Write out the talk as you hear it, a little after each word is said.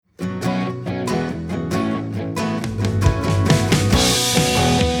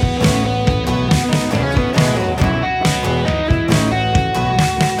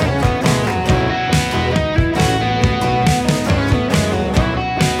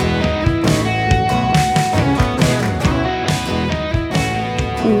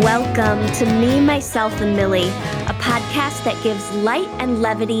Welcome to Me, Myself, and Millie, a podcast that gives light and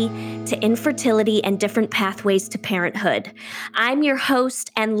levity to infertility and different pathways to parenthood. I'm your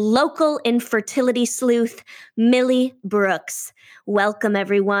host and local infertility sleuth, Millie Brooks. Welcome,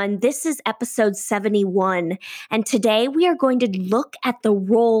 everyone. This is episode 71, and today we are going to look at the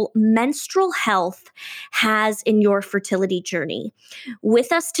role menstrual health has in your fertility journey.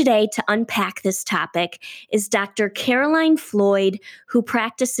 With us today to unpack this topic is Dr. Caroline Floyd, who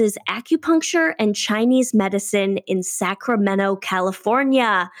practices acupuncture and Chinese medicine in Sacramento,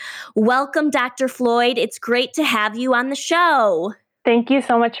 California. Welcome, Dr. Floyd. It's great to have you on the show. Thank you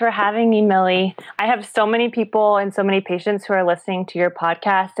so much for having me, Millie. I have so many people and so many patients who are listening to your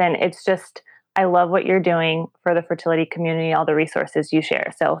podcast, and I love what you're doing for the fertility community, all the resources you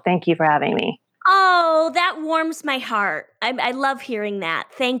share. So thank you for having me. Oh, that warms my heart. I love hearing that.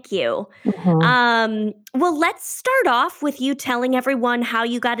 Thank you. Well, let's start off with you telling everyone how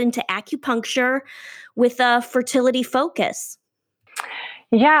you got into acupuncture with a fertility focus.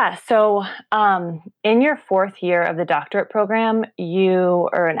 Yeah. So, in your fourth year of the doctorate program,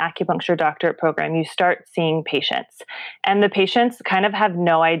 or an acupuncture doctorate program, you start seeing patients, and the patients kind of have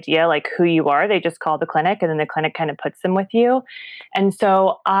no idea like who you are. They just call the clinic, and then the clinic kind of puts them with you. And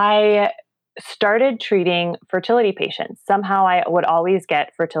so I started treating fertility patients. Somehow I would always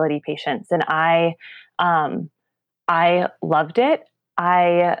get fertility patients, and I loved it.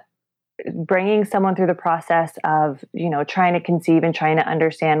 I bringing someone through the process of trying to conceive and trying to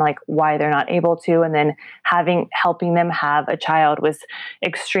understand like why they're not able to, and then helping them have a child was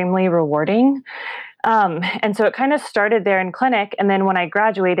extremely rewarding. And so it kind of started there in clinic, and then when I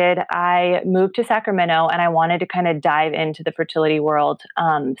graduated I moved to Sacramento and I wanted to kind of dive into the fertility world.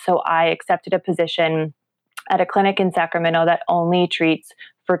 So I accepted a position at a clinic in Sacramento that only treats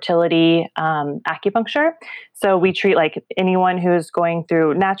fertility acupuncture. So we treat like anyone who's going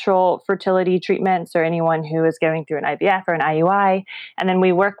through natural fertility treatments or anyone who is going through an IVF or an IUI. And then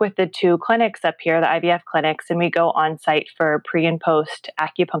we work with the two clinics up here, the IVF clinics, and we go on site for pre and post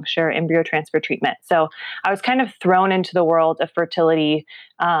acupuncture embryo transfer treatment. So I was kind of thrown into the world of fertility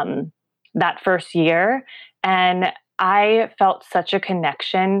that first year. And I felt such a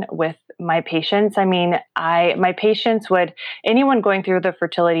connection with my patients. I mean, my patients anyone going through the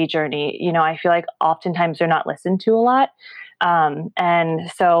fertility journey, I feel like oftentimes they're not listened to a lot.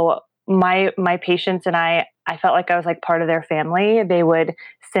 And so my patients and I felt like I was like part of their family. They would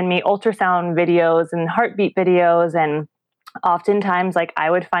send me ultrasound videos and heartbeat videos, and oftentimes like I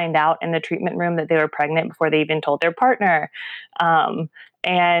would find out in the treatment room that they were pregnant before they even told their partner.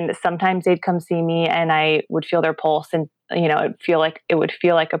 And sometimes they'd come see me and I would feel their pulse, and it would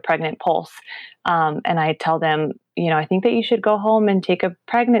feel like a pregnant pulse. And I tell them, I think that you should go home and take a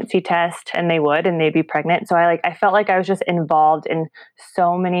pregnancy test, and they'd be pregnant. So I felt like I was just involved in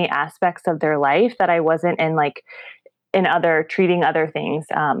so many aspects of their life that I wasn't treating other things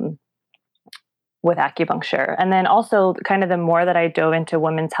with acupuncture. And then also kind of the more that I dove into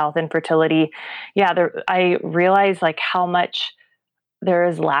women's health and fertility, I realized like how much there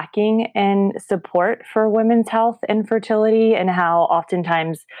is lacking in support for women's health and fertility, and how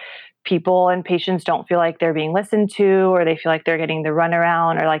oftentimes people and patients don't feel like they're being listened to, or they feel like they're getting the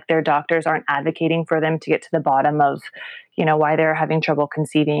runaround, or like their doctors aren't advocating for them to get to the bottom of, why they're having trouble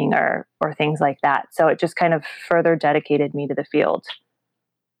conceiving or things like that. So it just kind of further dedicated me to the field.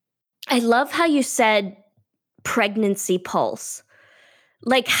 I love how you said pregnancy pulse.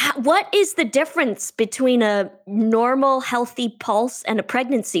 Like, what is the difference between a normal, healthy pulse and a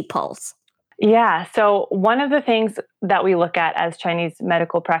pregnancy pulse? Yeah. So one of the things that we look at as Chinese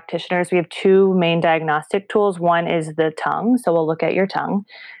medical practitioners, we have two main diagnostic tools. One is the tongue. So we'll look at your tongue,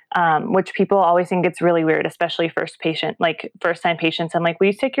 which people always think it's really weird, especially first time patients. I'm like, will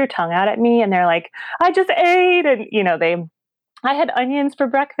you stick your tongue out at me? And they're like, I just ate. And, I had onions for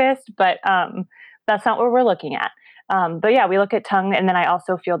breakfast, but that's not what we're looking at. But yeah, we look at tongue, and then I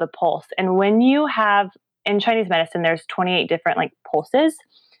also feel the pulse. And when you have, in Chinese medicine, there's 28 different like pulses.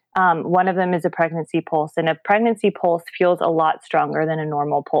 One of them is a pregnancy pulse, and a pregnancy pulse feels a lot stronger than a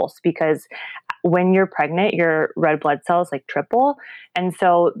normal pulse because when you're pregnant, your red blood cells like triple. And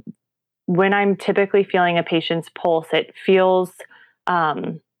so when I'm typically feeling a patient's pulse, it feels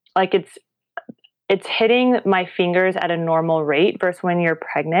like it's hitting my fingers at a normal rate, versus when you're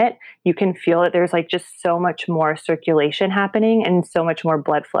pregnant, you can feel that there's like just so much more circulation happening and so much more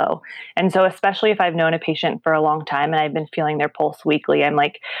blood flow. And so especially if I've known a patient for a long time and I've been feeling their pulse weekly, I'm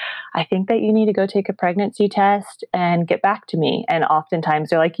like, I think that you need to go take a pregnancy test and get back to me. And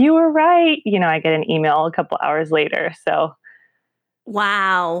oftentimes they're like, you were right. I get an email a couple hours later. So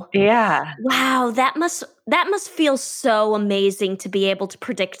Wow. Yeah. Wow, that must feel so amazing to be able to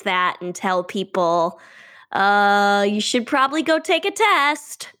predict that and tell people, you should probably go take a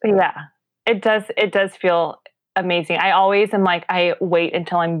test. Yeah. It does feel amazing. I always am like, I wait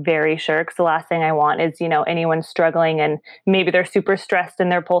until I'm very sure because the last thing I want is, anyone struggling and maybe they're super stressed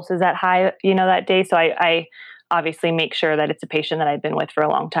and their pulse is at high, that day. So I obviously make sure that it's a patient that I've been with for a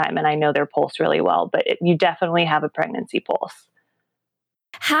long time and I know their pulse really well, but you definitely have a pregnancy pulse.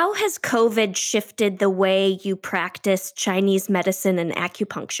 How has COVID shifted the way you practice Chinese medicine and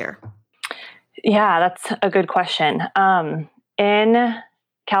acupuncture? Yeah, that's a good question. In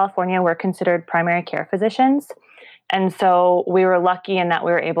California, we're considered primary care physicians. And so we were lucky in that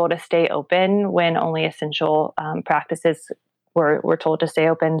we were able to stay open when only essential practices were told to stay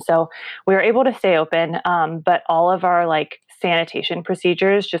open. So we were able to stay open, but all of our like sanitation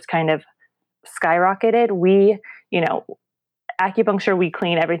procedures just kind of skyrocketed. You know, acupuncture, we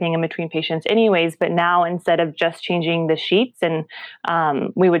clean everything in between patients anyways, but now instead of just changing the sheets and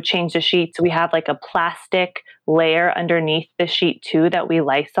we would change the sheets, we have like a plastic layer underneath the sheet too that we're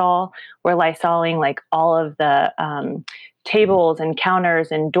lysoling like all of the tables and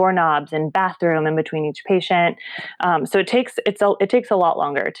counters and doorknobs and bathroom in between each patient. So it takes a lot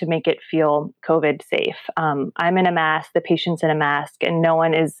longer to make it feel COVID safe. I'm in a mask, the patient's in a mask, and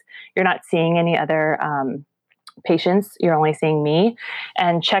you're not seeing any other patients, you're only seeing me,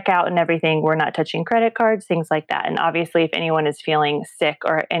 and checkout and everything, we're not touching credit cards, things like that. And obviously if anyone is feeling sick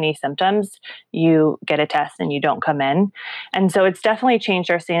or any symptoms, you get a test and you don't come in. And so it's definitely changed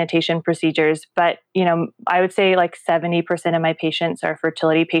our sanitation procedures, but I would say like 70% of my patients are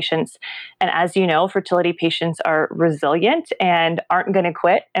fertility patients, and as you know, fertility patients are resilient and aren't going to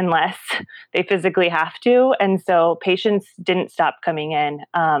quit unless they physically have to. And so patients didn't stop coming in.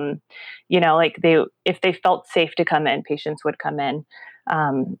 Like if they felt safe to come in, patients would come in.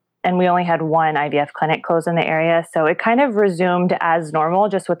 And we only had one IVF clinic closed in the area, so it kind of resumed as normal,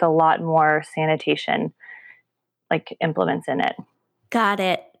 just with a lot more sanitation like implements in it. Got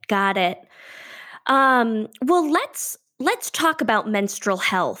it. Got it. Well, let's talk about menstrual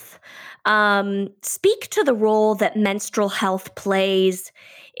health. Speak to the role that menstrual health plays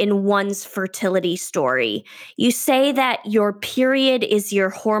in one's fertility story. You say that your period is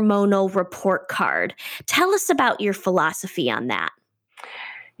your hormonal report card. Tell us about your philosophy on that.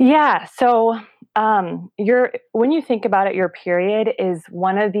 Yeah. So, when you think about it, your period is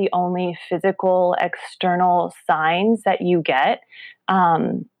one of the only physical external signs that you get,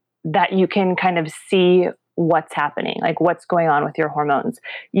 that you can kind of see what's happening, like what's going on with your hormones.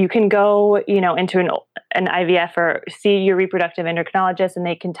 You can go, into an IVF or see your reproductive endocrinologist, and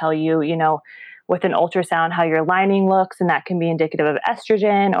they can tell you, with an ultrasound how your lining looks, and that can be indicative of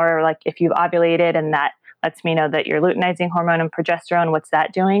estrogen, or like if you've ovulated and that lets me know that your luteinizing hormone and progesterone, what's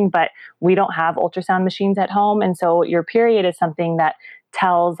that doing? But we don't have ultrasound machines at home. And so your period is something that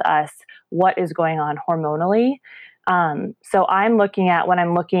tells us what is going on hormonally. So when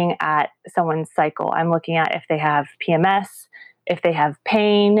I'm looking at someone's cycle, I'm looking at if they have PMS, if they have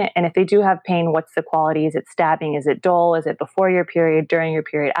pain, and if they do have pain, what's the quality? Is it stabbing? Is it dull? Is it before your period, during your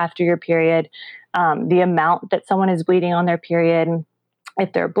period, after your period? The amount that someone is bleeding on their period,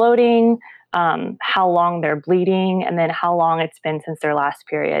 if they're bloating, how long they're bleeding, and then how long it's been since their last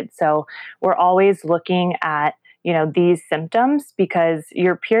period. So we're always looking at these symptoms because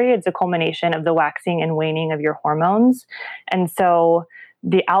your period's a culmination of the waxing and waning of your hormones, and so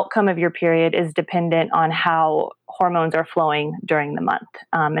the outcome of your period is dependent on how hormones are flowing during the month.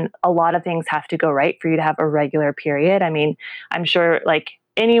 And a lot of things have to go right for you to have a regular period. I mean, I'm sure like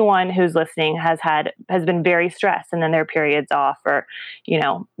anyone who's listening has been very stressed and then their period's off, or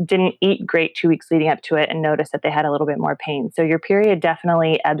didn't eat great 2 weeks leading up to it and noticed that they had a little bit more pain. So your period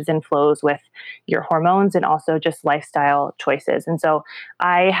definitely ebbs and flows with your hormones and also just lifestyle choices. And so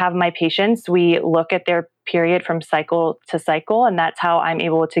I have my patients, we look at their period from cycle to cycle, and that's how I'm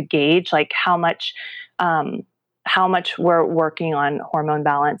able to gauge like how much we're working on hormone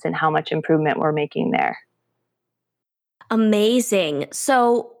balance and how much improvement we're making there. Amazing.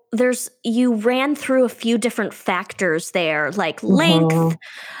 So you ran through a few different factors there, like length,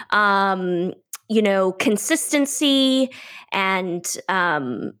 Mhm. um, consistency, and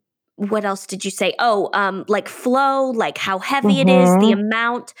what else did you say? Oh, like flow, like how heavy it is, the Mhm.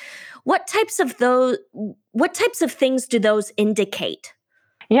 amount. What types of those? What types of things do those indicate?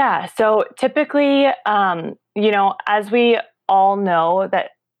 Yeah. So typically, as we all know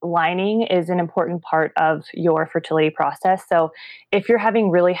that lining is an important part of your fertility process. So if you're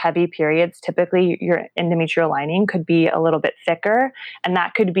having really heavy periods, typically your endometrial lining could be a little bit thicker, and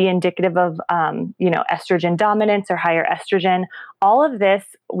that could be indicative of, estrogen dominance or higher estrogen. All of this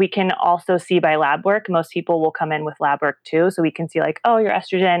we can also see by lab work. Most people will come in with lab work too, so we can see like, oh, your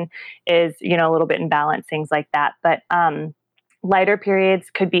estrogen is, a little bit imbalanced, things like that. But lighter periods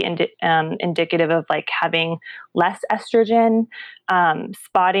could be indicative of like having less estrogen.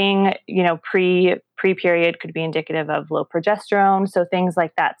 Spotting, pre period could be indicative of low progesterone. So things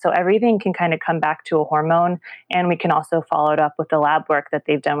like that. So everything can kind of come back to a hormone, and we can also follow it up with the lab work that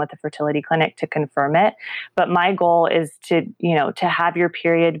they've done with the fertility clinic to confirm it. But my goal is to have your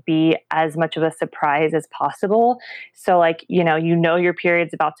period be as much of a surprise as possible. So like, your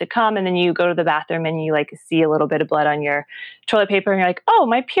period's about to come, and then you go to the bathroom and you like see a little bit of blood on your toilet paper, and you're like, oh,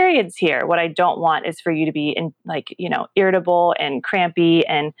 my period's here. What I don't want is for you to be in like, irritable and crampy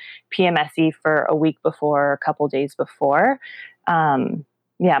and PMSy for a week before, or a couple days before.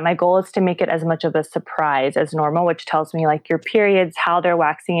 My goal is to make it as much of a surprise as normal, which tells me like your periods, how they're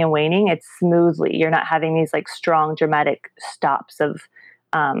waxing and waning, it's smoothly. You're not having these like strong dramatic stops of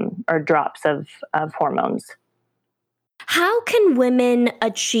or drops of hormones. How can women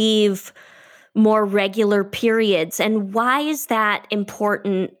achieve more regular periods, and why is that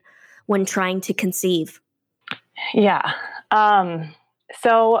important when trying to conceive? Yeah.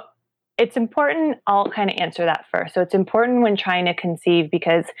 So it's important. I'll kind of answer that first. So it's important when trying to conceive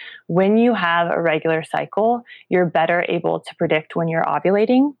because when you have a regular cycle, you're better able to predict when you're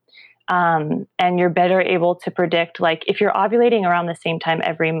ovulating. And you're better able to predict, like, if you're ovulating around the same time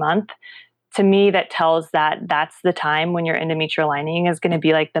every month, to me, that tells that that's the time when your endometrial lining is going to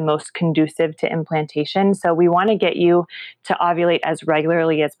be like the most conducive to implantation. So we want to get you to ovulate as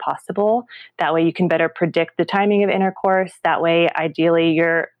regularly as possible. That way you can better predict the timing of intercourse. That way, ideally,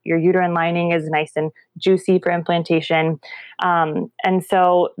 your uterine lining is nice and juicy for implantation. And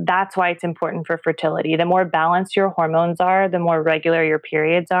so that's why it's important for fertility. The more balanced your hormones are, the more regular your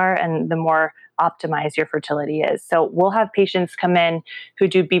periods are, and the more optimized your fertility is. So we'll have patients come in who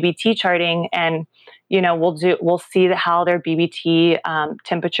do BBT charting, and we'll see how their BBT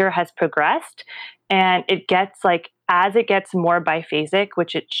temperature has progressed, and it gets like, as it gets more biphasic,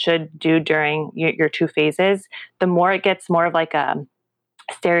 which it should do during your two phases, the more it gets more of like a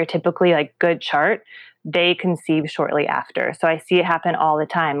stereotypically like good chart, they conceive shortly after. So I see it happen all the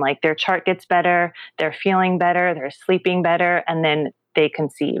time. Like their chart gets better, they're feeling better, they're sleeping better, and then they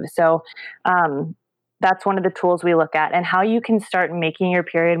conceive. So that's one of the tools we look at, and how you can start making your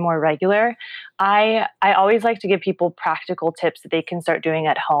period more regular. I always like to give people practical tips that they can start doing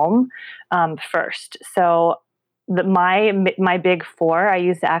at home first. So my big four, I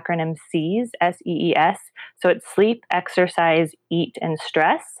use the acronym SEES, SEES. So it's sleep, exercise, eat, and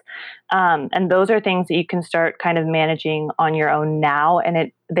stress. And those are things that you can start kind of managing on your own now,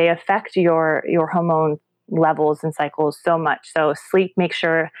 and they affect your hormone levels and cycles so much. So sleep, make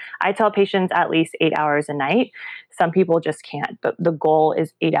sure, I tell patients at least 8 hours a night. Some people just can't, but the goal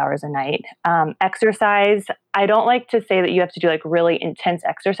is 8 hours a night. Exercise, I don't like to say that you have to do like really intense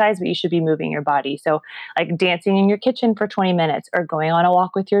exercise, but you should be moving your body. So like dancing in your kitchen for 20 minutes or going on a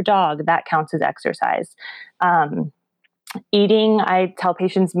walk with your dog, that counts as exercise. Eating, I tell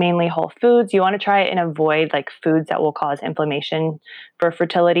patients mainly whole foods. You want to try and avoid like foods that will cause inflammation for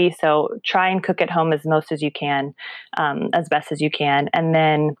fertility. So try and cook at home as you can, as best as you can. And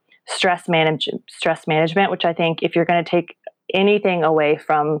then stress management, which I think if you're going to take anything away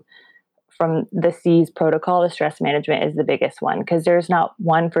from the SEES protocol, the stress management is the biggest one, because there's not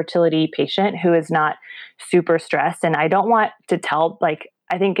one fertility patient who is not super stressed. And I don't want to tell, like,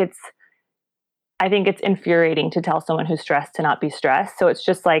 I think it's infuriating to tell someone who's stressed to not be stressed. So it's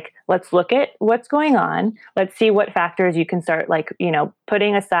just like, let's look at what's going on. Let's see what factors you can start, like,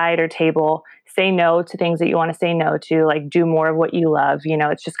 putting aside or table, say no to things that you want to say no to, like do more of what you love.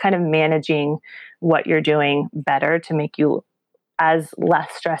 It's just kind of managing what you're doing better to make you as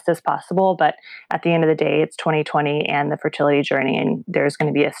less stressed as possible. But at the end of the day, it's 2020 and the fertility journey, and there's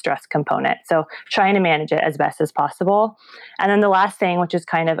going to be a stress component. So trying to manage it as best as possible. And then the last thing, which is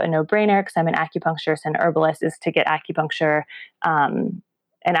kind of a no-brainer because I'm an acupuncturist and herbalist, is to get acupuncture, an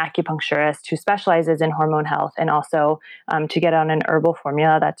acupuncturist who specializes in hormone health, and also to get on an herbal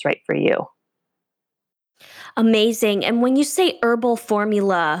formula that's right for you. Amazing. And when you say herbal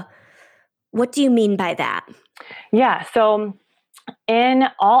formula, what do you mean by that? Yeah. So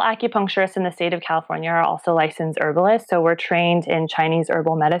all acupuncturists in the state of California are also licensed herbalists. So we're trained in Chinese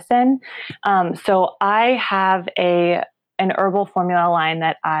herbal medicine. So I have an herbal formula line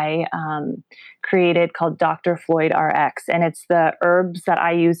that I created called Dr. Floyd RX. And it's the herbs that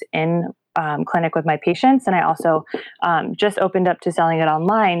I use in clinic with my patients. And I also just opened up to selling it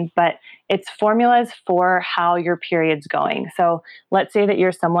online, but it's formulas for how your period's going. So let's say that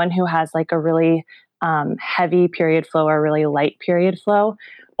you're someone who has like a really heavy period flow or really light period flow,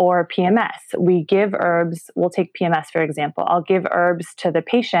 or PMS. We give herbs, we'll take PMS for example. I'll give herbs to the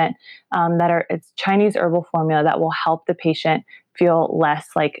patient it's Chinese herbal formula that will help the patient feel less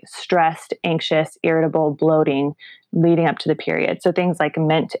like stressed, anxious, irritable, bloating leading up to the period. So things like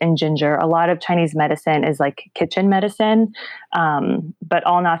mint and ginger. A lot of Chinese medicine is like kitchen medicine, but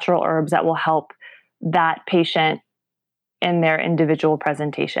all natural herbs that will help that patient in their individual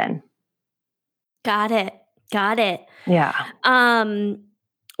presentation. Got it. Yeah.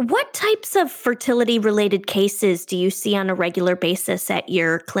 What types of fertility related cases do you see on a regular basis at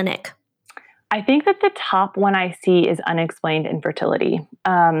your clinic? I think that the top one I see is unexplained infertility.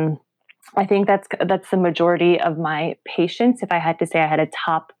 I think that's the majority of my patients. If I had to say I had a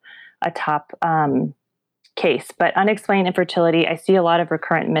top case, but unexplained infertility, I see a lot of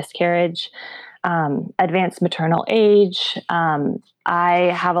recurrent miscarriage, advanced maternal age.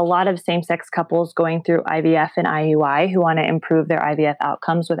 I have a lot of same-sex couples going through IVF and IUI who want to improve their IVF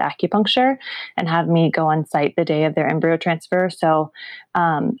outcomes with acupuncture and have me go on site the day of their embryo transfer. So,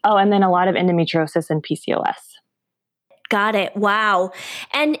 and then a lot of endometriosis and PCOS. Got it. Wow.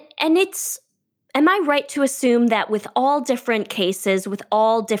 And am I right to assume that with all different cases, with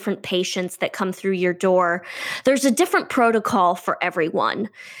all different patients that come through your door, there's a different protocol for everyone,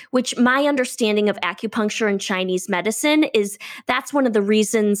 which my understanding of acupuncture and Chinese medicine is that's one of the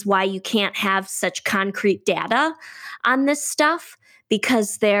reasons why you can't have such concrete data on this stuff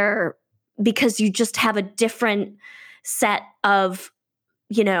because you just have a different set of,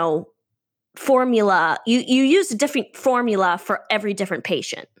 formula. You use a different formula for every different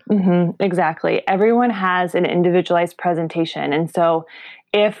patient. Mm-hmm, exactly. Everyone has an individualized presentation. And so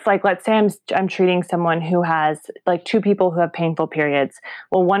if like, let's say I'm treating someone who has like two people who have painful periods.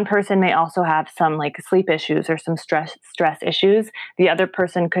 Well, one person may also have some like sleep issues or some stress issues. The other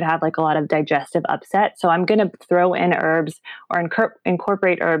person could have like a lot of digestive upset. So I'm going to throw in herbs or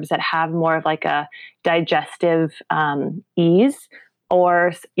incorporate herbs that have more of like a digestive ease,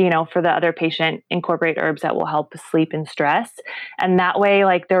 or for the other patient, incorporate herbs that will help sleep and stress. And that way,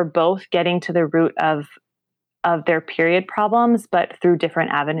 like they're both getting to the root of their period problems, but through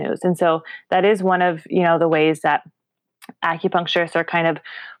different avenues. And so that is one of the ways that acupuncturists are kind of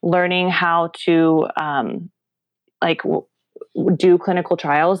learning how to do clinical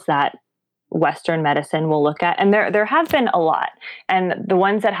trials that Western medicine will look at. And there have been a lot, and the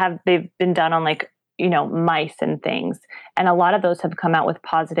ones that they've been done on like mice and things. And a lot of those have come out with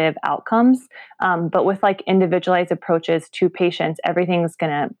positive outcomes. But with like individualized approaches to patients, everything's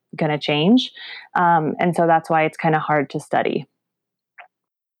gonna change. And so that's why it's kind of hard to study.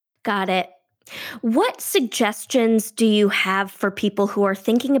 Got it. What suggestions do you have for people who are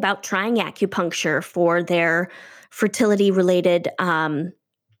thinking about trying acupuncture for their fertility related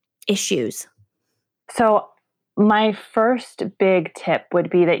issues? So my first big tip would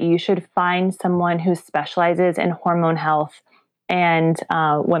be that you should find someone who specializes in hormone health and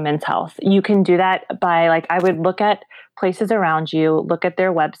women's health. You can do that by I would look at places around you, look at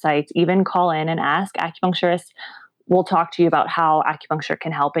their websites, even call in and ask. Acupuncturists will talk to you about how acupuncture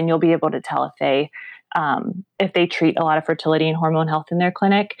can help, and you'll be able to tell if they treat a lot of fertility and hormone health in their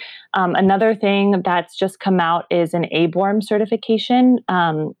clinic. Another thing that's just come out is an ABORM certification,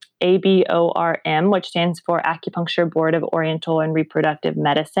 ABORM, which stands for Acupuncture Board of Oriental and Reproductive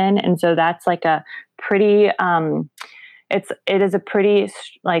Medicine. And so that's like a pretty, it is a pretty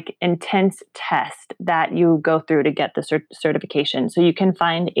intense test that you go through to get the certification. So you can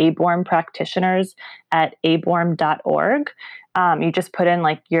find ABORM practitioners at aborm.org. You just put in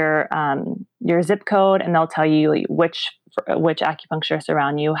your zip code, and they'll tell you which acupuncturists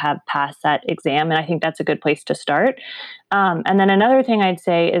around you have passed that exam. And I think that's a good place to start. And then another thing I'd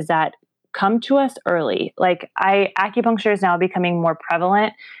say is that come to us early. Acupuncture is now becoming more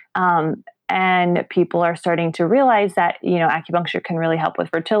prevalent. And people are starting to realize that, acupuncture can really help with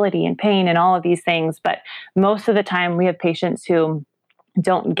fertility and pain and all of these things. But most of the time we have patients who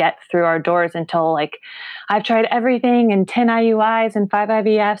don't get through our doors until I've tried everything and 10 IUIs and 5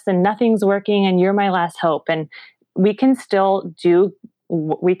 IVFs and nothing's working and you're my last hope. And we can still do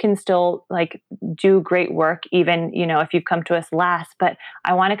we can still like do great work, even, if you've come to us last. But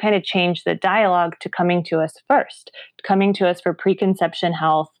I want to kind of change the dialogue to coming to us first, coming to us for preconception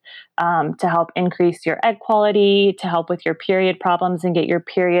health, to help increase your egg quality, to help with your period problems and get your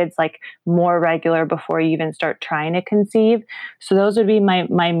periods like more regular before you even start trying to conceive. So those would be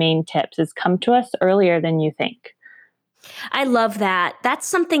my main tips: is come to us earlier than you think. I love that. That's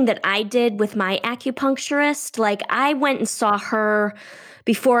something that I did with my acupuncturist. Like, I went and saw her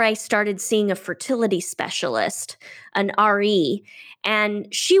before I started seeing a fertility specialist, an RE. And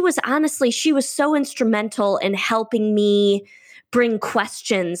she was so instrumental in helping me bring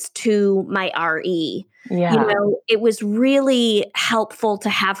questions to my RE. Yeah. It was really helpful to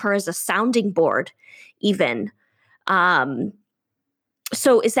have her as a sounding board, even. Um,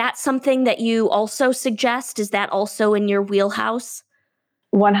 so is that something that you also suggest? Is that also in your wheelhouse?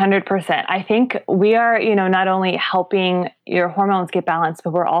 100%. I think we are, not only helping your hormones get balanced,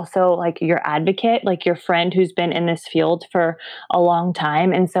 but we're also like your advocate, like your friend who's been in this field for a long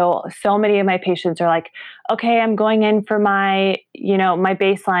time. And so many of my patients are like, okay, I'm going in for my, my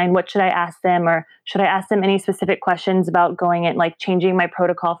baseline. What should I ask them? Or should I ask them any specific questions about going in, like changing my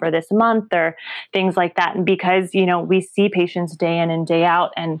protocol for this month or things like that? And because, we see patients day in and day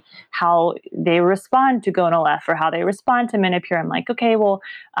out and how they respond to Gonal-f or how they respond to Menopur, I'm like, okay, well,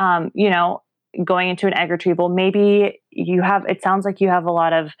 going into an egg retrieval, maybe it sounds like you have a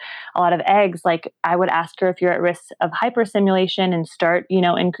lot of eggs. Like, I would ask her if you're at risk of hyperstimulation and start,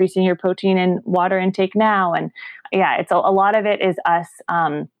 increasing your protein and water intake now. And yeah, it's a lot of it is us,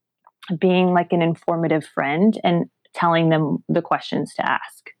 being like an informative friend and telling them the questions to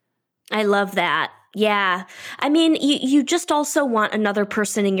ask. I love that. Yeah. I mean, you just also want another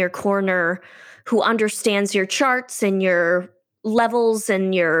person in your corner who understands your charts and your levels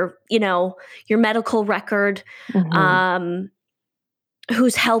and your medical record, Mm-hmm. um,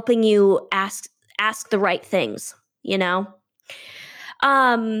 who's helping you ask the right things, you know?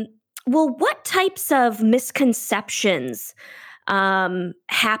 Um, well, what types of misconceptions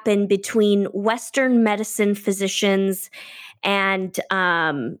happen between Western medicine physicians and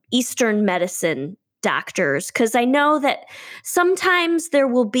Eastern medicine doctors? Because I know that sometimes there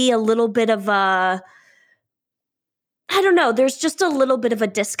will be a little bit of I don't know, there's just a little bit of a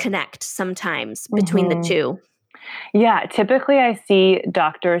disconnect sometimes between the Mm-hmm. two. Yeah, typically I see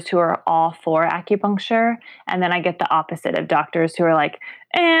doctors who are all for acupuncture, and then I get the opposite of doctors who are like,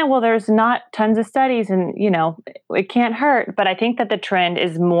 well, there's not tons of studies and, it can't hurt. But I think that the trend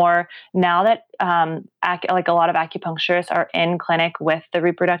is more now that like a lot of acupuncturists are in clinic with the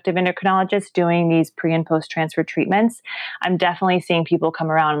reproductive endocrinologist doing these pre and post transfer treatments. I'm definitely seeing people come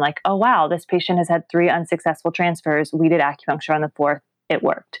around and like, oh, wow, this patient has had 3 unsuccessful transfers. We did acupuncture on the 4th. It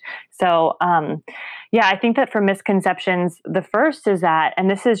worked. So, yeah, I think that for misconceptions, the first is that,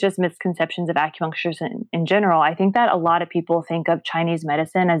 and this is just misconceptions of acupuncturists in general, I think that a lot of people think of Chinese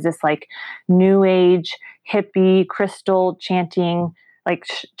medicine as this like new age, hippie, crystal chanting, like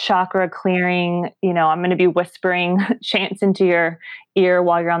chakra clearing, I'm going to be whispering chants into your ear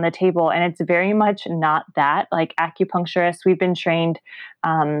while you're on the table. And it's very much not that. Like acupuncturists,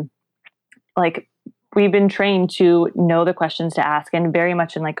 like we've been trained to know the questions to ask and very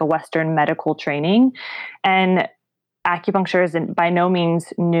much in like a Western medical training. And acupuncture is by no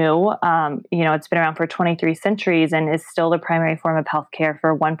means new. It's been around for 23 centuries and is still the primary form of healthcare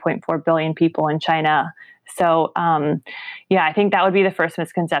for 1.4 billion people in China. So, yeah, I think that would be the first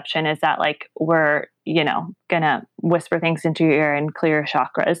misconception, is that like we're, gonna whisper things into your ear and clear your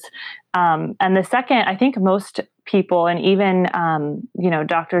chakras. And the second, I think most people and even,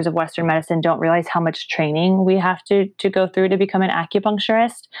 doctors of Western medicine don't realize how much training we have to go through to become an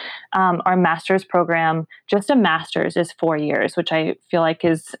acupuncturist. Our master's program, just a master's, is 4 years, which I feel like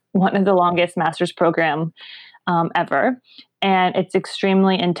is one of the longest master's program ever. And it's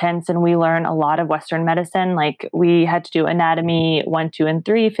extremely intense, and we learn a lot of Western medicine. Like we had to do anatomy 1, 2, and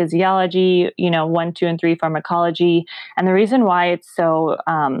 3, physiology, 1, 2, and 3, pharmacology. And the reason why it's so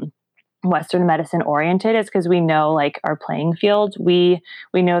Western medicine oriented is because we know like our playing field. We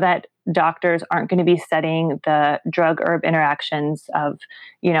know that doctors aren't going to be studying the drug herb interactions of,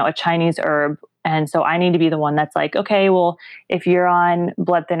 a Chinese herb. And so I need to be the one that's like, okay, well, if you're on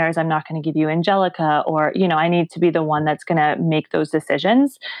blood thinners, I'm not going to give you Angelica, or, I need to be the one that's going to make those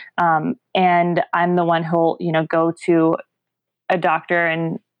decisions. And I'm the one who'll, go to a doctor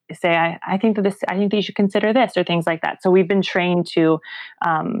and say, I think that you should consider this, or things like that. So we've been trained to,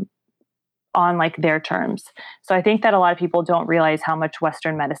 on like their terms. So I think that a lot of people don't realize how much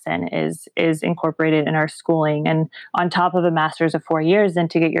Western medicine is incorporated in our schooling. And on top of a master's of 4 years, then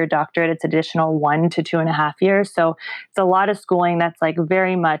to get your doctorate, it's additional 1 to 2.5 years. So it's a lot of schooling that's like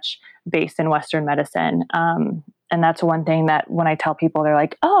very much based in Western medicine. And that's one thing that when I tell people, they're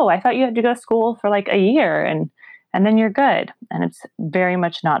like, "Oh, I thought you had to go to school for like a year and then you're good." And it's very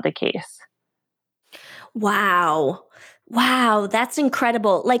much not the case. Wow. Wow, that's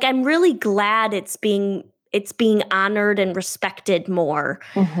incredible. Like I'm really glad it's being honored and respected more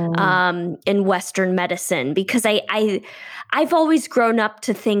Hmm. in Western medicine because I've always grown up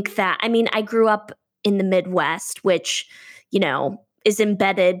to think that. I mean, I grew up in the Midwest, which is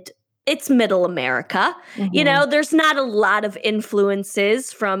embedded. It's Middle America. Hmm. There's not a lot of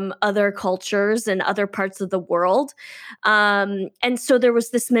influences from other cultures and other parts of the world, and so there was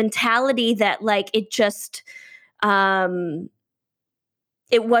this mentality that like um,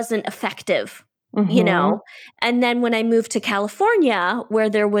 it wasn't effective, you Hmm. know? And then when I moved to California, where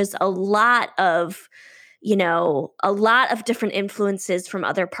there was a lot of different influences from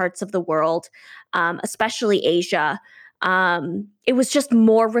other parts of the world, especially Asia, it was just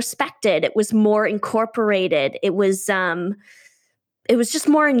more respected. It was more incorporated. It was just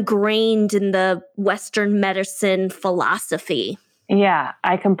more ingrained in the Western medicine philosophy. Yeah,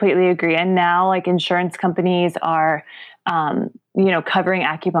 I completely agree. And now, like insurance companies are, covering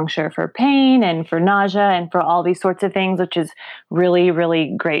acupuncture for pain and for nausea and for all these sorts of things, which is really,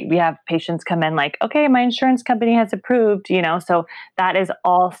 really great. We have patients come in like, okay, my insurance company has approved, so that is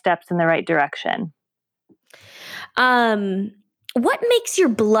all steps in the right direction. Um, what makes your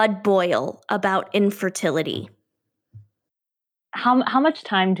blood boil about infertility? How much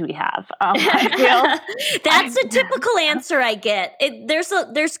time do we have? I feel, That's I, a typical answer I get. There's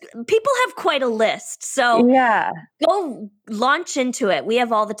people have quite a list, so yeah. go launch into it. We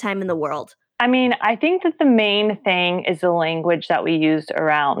have all the time in the world. I mean, I think that the main thing is the language that we use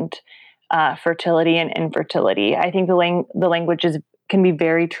around fertility and infertility. I think the language can be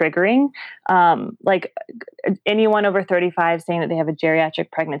very triggering. Like anyone over 35 saying that they have a geriatric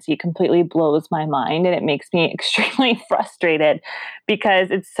pregnancy completely blows my mind, and it makes me extremely frustrated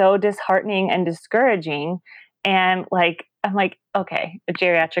because it's so disheartening and discouraging. And like I'm like, okay, a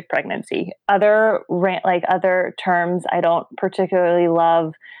geriatric pregnancy. Like other terms I don't particularly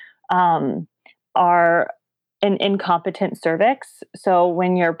love. Um, are an incompetent cervix. So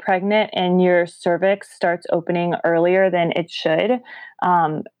when you're pregnant and your cervix starts opening earlier than it should,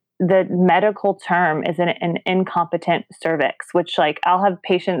 um, the medical term is an incompetent cervix, which like I'll have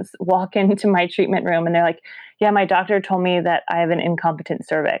patients walk into my treatment room and they're like, "Yeah, my doctor told me that I have an incompetent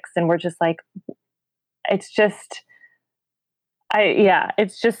cervix," and we're just like, it's just,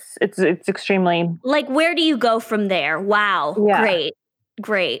 it's extremely, Like, where do you go from there? Wow, yeah. great,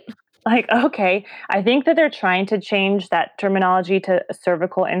 great. Like, okay, I think that they're trying to change that terminology to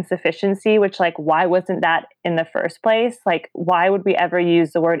cervical insufficiency, which, like, why wasn't that in the first place? Like, why would we ever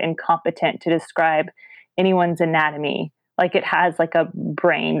use the word incompetent to describe anyone's anatomy? Like, it has like a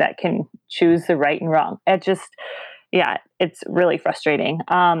brain that can choose the right and wrong. It just, yeah, it's really frustrating.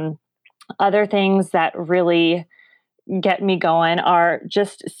 Other things that really get me going are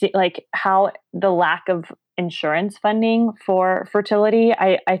just like how the lack of insurance funding for fertility.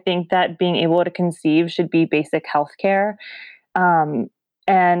 I think that being able to conceive should be basic health care. Um,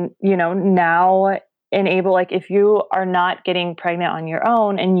 and, now enable, like, if you are not getting pregnant on your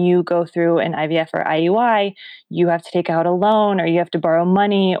own and you go through an IVF or IUI, you have to take out a loan or you have to borrow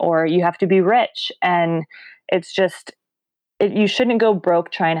money or you have to be rich. And it's just, you shouldn't go broke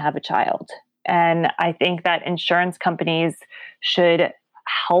trying to have a child. And I think that insurance companies should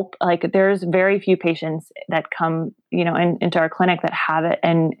help. Like, there's very few patients that come, into our clinic that have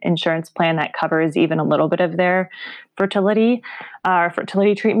an insurance plan that covers even a little bit of their fertility or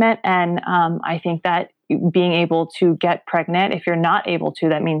fertility treatment. And I think that being able to get pregnant, if you're not able to,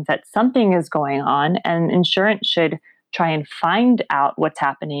 that means that something is going on, and insurance should try and find out what's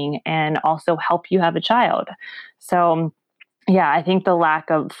happening and also help you have a child. So yeah, I think the lack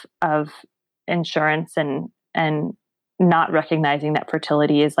of insurance and not recognizing that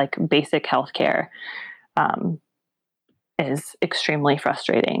fertility is like basic healthcare um, is extremely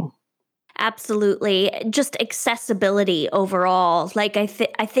frustrating. Absolutely. Just accessibility overall. Like I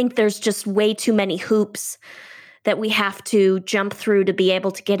think there's just way too many hoops that we have to jump through to be able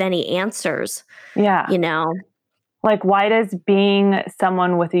to get any answers, Yeah. you know. Like, why does being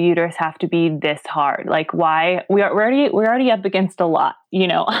someone with a uterus have to be this hard? Like, why we're already up against a lot,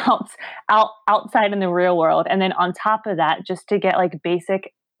 outside in the real world, and then on top of that, just to get like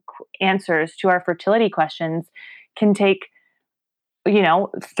basic answers to our fertility questions can take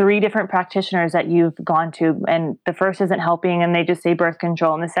 3 different practitioners that you've gone to, and the first isn't helping and they just say birth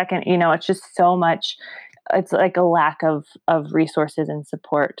control, and the second, it's just so much. It's like a lack of resources and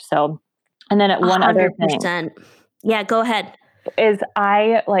support. So, and then one other thing 100%. Yeah, go ahead. is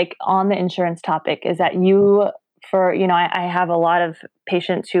I like on the insurance topic is that I have a lot of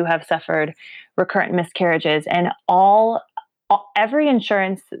patients who have suffered recurrent miscarriages, and every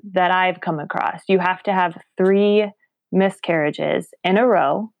insurance that I've come across, you have to have 3 miscarriages in a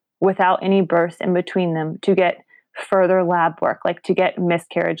row without any births in between them to get further lab work. Like to get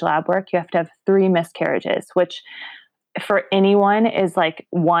miscarriage lab work, you have to have 3 miscarriages, which for anyone is like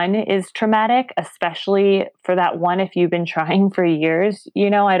 1 is traumatic, especially for that one if you've been trying for years.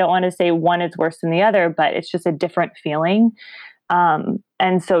 I don't want to say one is worse than the other, but it's just a different feeling.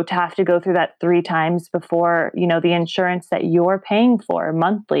 And so to have to go through that 3 times before, the insurance that you're paying for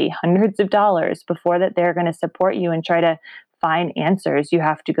monthly, hundreds of dollars, before that they're going to support you and try to find answers, you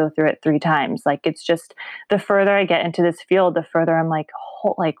have to go through it 3 times. Like, it's just, the further I get into this field, the further I'm like,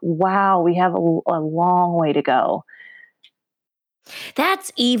 wow, we have a long way to go.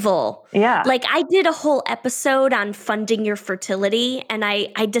 That's evil. Yeah. Like, I did a whole episode on funding your fertility, and I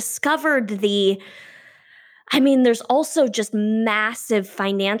discovered there's also just massive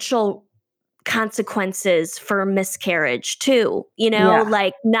financial consequences for miscarriage too. Yeah.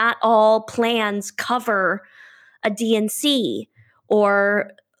 Like not all plans cover a DNC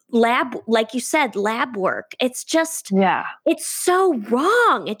or lab, like you said, lab work. It's just, it's so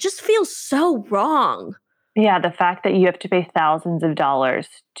wrong. It just feels so wrong. Yeah, the fact that you have to pay thousands of dollars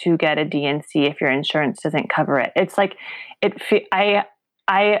to get a DNC if your insurance doesn't cover it. It's like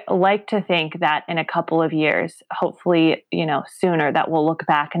I like to think that in a couple of years, hopefully, sooner, that we'll look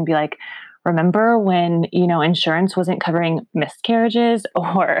back and be like, remember when, insurance wasn't covering miscarriages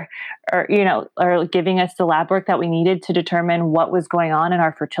or giving us the lab work that we needed to determine what was going on in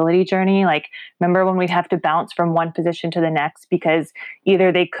our fertility journey? Like, remember when we'd have to bounce from one physician to the next because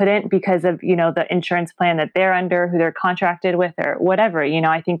either they couldn't because of, the insurance plan that they're under, who they're contracted with, or whatever.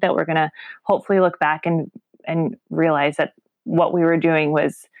 I think that we're going to hopefully look back and realize that what we were doing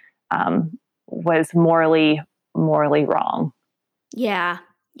was morally wrong. Yeah.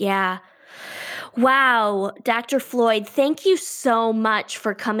 Yeah. Wow, Dr. Floyd, thank you so much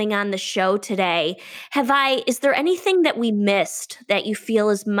for coming on the show today. Is there anything that we missed that you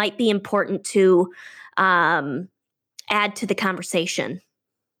feel might be important to add to the conversation?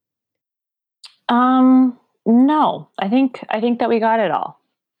 No, I think that we got it all.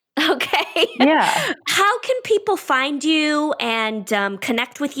 Okay. Yeah. How can people find you and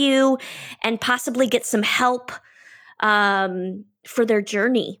connect with you and possibly get some help for their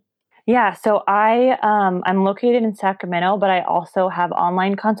journey? Yeah, so I'm located in Sacramento, but I also have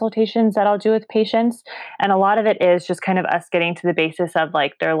online consultations that I'll do with patients, and a lot of it is just kind of us getting to the basis of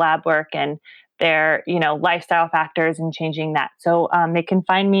like their lab work and their lifestyle factors and changing that. So they can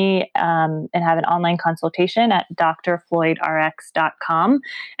find me and have an online consultation at drfloydrx.com,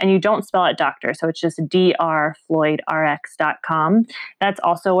 and you don't spell it doctor, so it's just drfloydrx.com. That's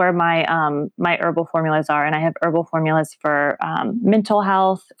also where my herbal formulas are, and I have herbal formulas for mental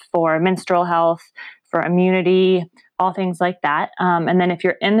health, for menstrual health, for immunity, all things like that. And then if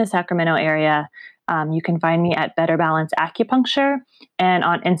you're in the Sacramento area, you can find me at Better Balance Acupuncture and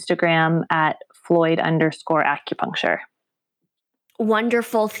on Instagram at Floyd_acupuncture.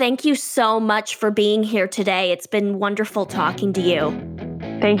 Wonderful. Thank you so much for being here today. It's been wonderful talking to you.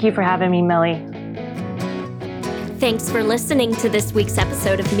 Thank you for having me, Millie. Thanks for listening to this week's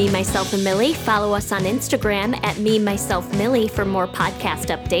episode of Me, Myself, and Millie. Follow us on Instagram at Me, Myself, Millie for more podcast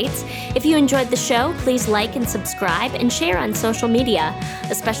updates. If you enjoyed the show, please like and subscribe and share on social media.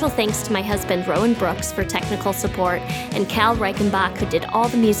 A special thanks to my husband, Rowan Brooks, for technical support, and Cal Reichenbach, who did all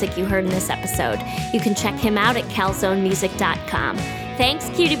the music you heard in this episode. You can check him out at calzonemusic.com. Thanks,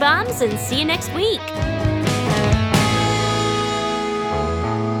 cutie bombs, and see you next week.